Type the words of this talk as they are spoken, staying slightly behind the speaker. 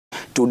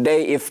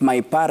today, if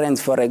my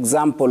parents, for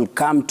example,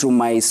 come to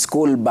my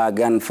school bag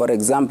and, for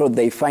example,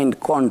 they find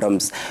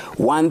condoms,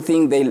 one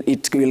thing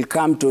it will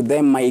come to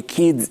them, my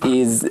kid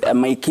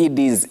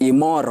is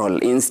immoral,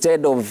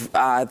 instead of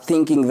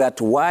thinking that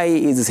why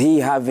is he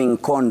having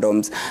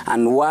condoms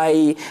and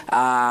why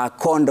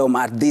condom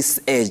at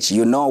this age,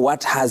 you know,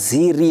 what has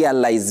he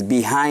realized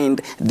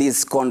behind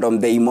this condom,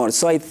 the immoral.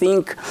 So I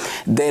think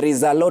there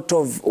is a lot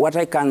of, what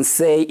I can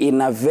say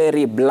in a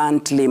very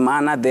bluntly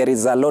manner, there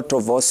is a lot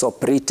of also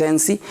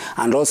pretense,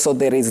 and also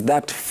there is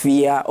that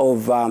fear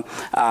of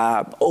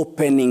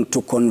opening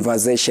to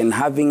conversation,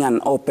 having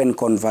an open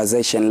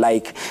conversation,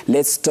 like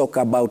let's talk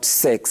about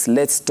sex,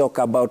 let's talk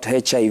about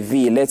HIV,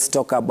 let's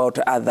talk about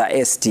other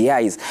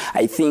STIs.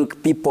 I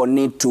think people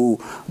need to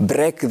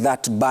break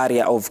that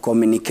barrier of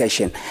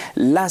communication.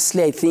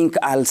 Lastly, I think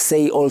I'll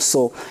say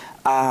also,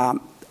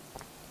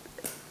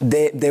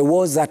 there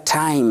was a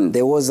time,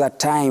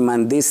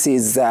 and this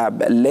is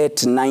late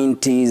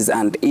 90s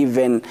and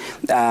even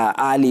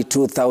early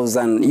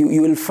 2000,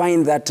 you will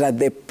find that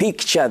the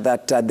picture,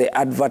 that the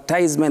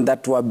advertisement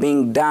that were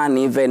being done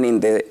even in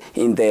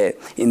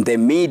the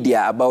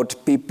media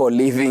about people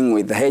living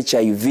with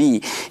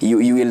HIV,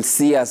 you will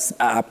see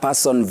a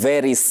person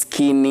very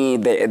skinny,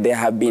 they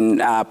have been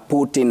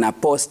put in a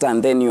poster,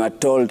 and then you are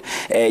told,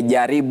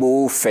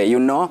 jaribu ufe, you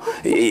know,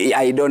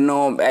 I don't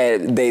know,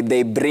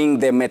 they bring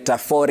the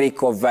metaphor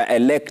of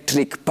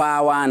electric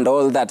power and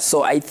all that.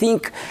 So I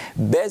think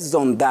based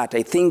on that,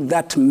 I think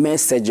that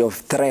message of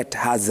threat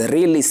has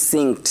really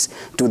synced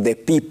to the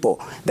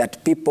people,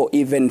 that people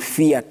even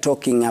fear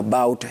talking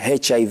about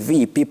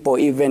HIV, people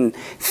even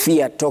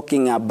fear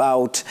talking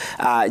about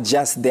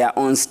just their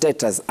own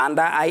status. And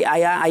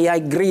I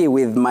agree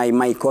with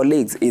my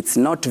colleagues, it's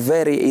not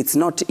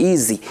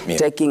easy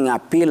taking a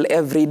pill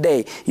every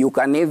day. You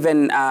can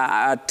even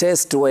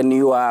test when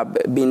you are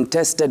being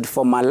tested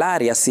for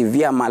malaria,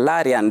 severe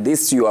malaria, and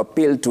this you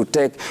appeal to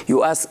take,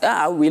 you ask,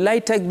 will I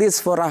take this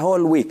for a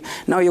whole week?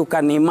 Now you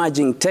can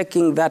imagine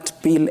taking that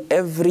pill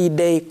every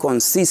day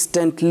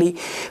consistently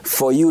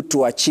for you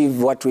to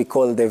achieve what we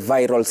call the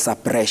viral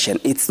suppression.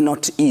 It's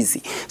not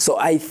easy. So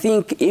I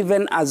think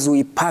even as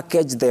we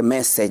package the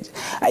message,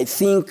 I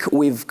think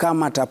we've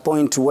come at a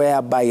point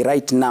whereby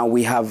right now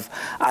we have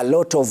a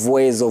lot of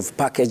ways of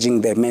packaging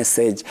the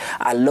message,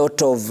 a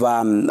lot of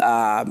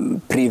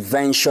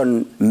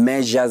prevention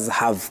measures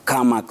have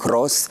come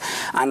across,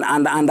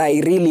 and I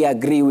really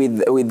agree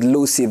with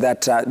Lucy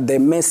that the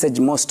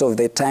message most of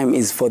the time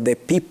is for the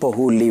people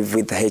who live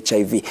with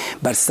HIV.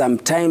 But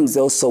sometimes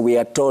also we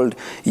are told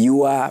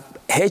you are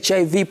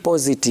HIV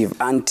positive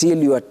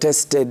until you are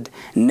tested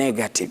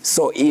negative.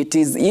 So it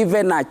is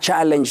even a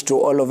challenge to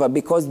all of us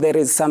because there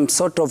is some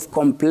sort of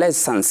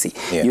complacency,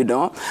 you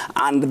know,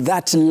 and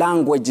that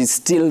language is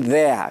still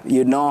there,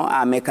 you know,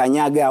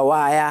 amekanyaga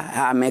waya,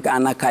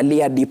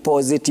 anakalia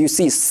deposit. You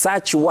see,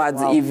 such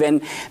words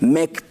even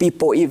make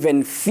people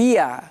even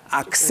fear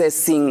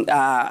accessing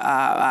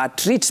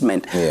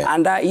treatment.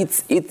 And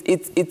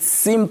it's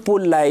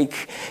simple,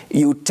 like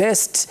you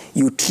test,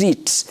 you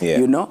treat,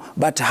 you know,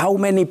 but how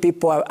many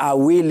people are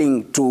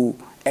willing to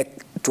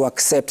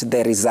accept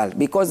the result?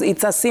 Because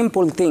it's a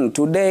simple thing.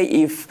 Today,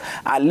 if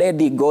a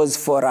lady goes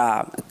for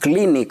a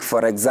clinic,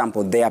 for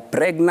example, they are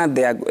pregnant,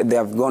 they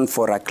have gone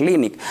for a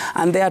clinic,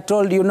 and they are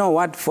told, you know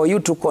what, for you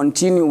to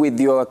continue with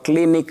your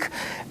clinic,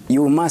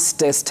 you must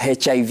test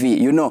HIV.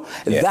 You know,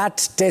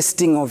 that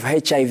testing of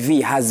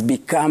HIV has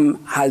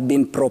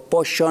been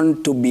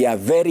proportioned to be a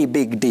very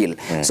big deal.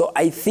 So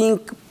I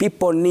think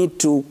people need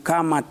to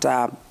come at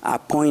a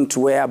point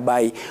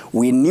whereby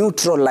we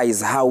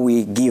neutralize how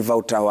we give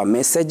out our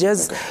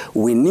messages.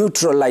 We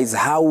neutralize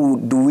how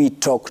do we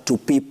talk to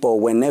people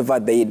whenever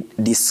they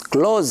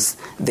disclose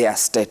their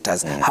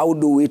status. How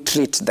do we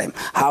treat them?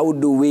 How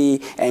do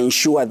we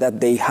ensure that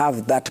they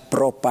have that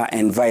proper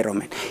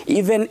environment?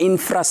 Even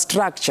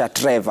infrastructure,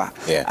 Trevor,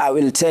 I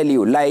will tell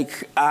you,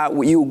 like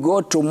you go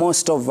to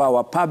most of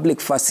our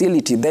public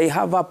facility, they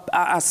have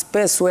a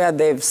space where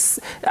they've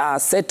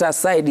set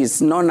aside,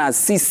 is known as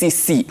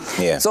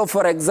CCC. So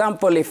for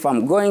example, if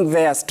I'm going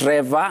there as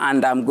Trevor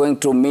and I'm going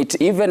to meet,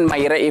 even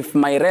if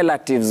my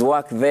relatives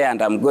work there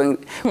and I'm going,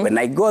 when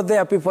I go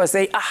there, people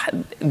say,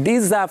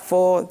 these are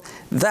for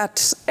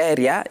that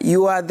area,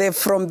 you are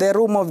from the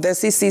room of the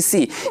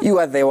CCC, you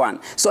are the one.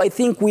 So I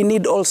think we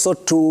need also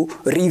to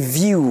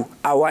review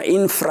our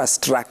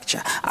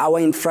infrastructure. Our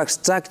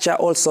infrastructure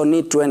also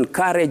need to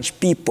encourage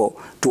people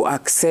to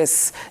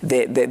access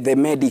the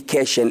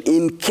medication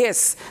in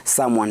case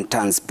someone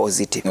turns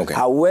positive.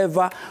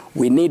 However,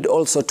 we need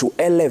also to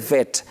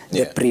elevate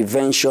the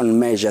prevention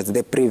measures.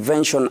 The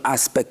prevention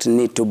aspect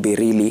need to be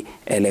really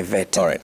elevated. All right.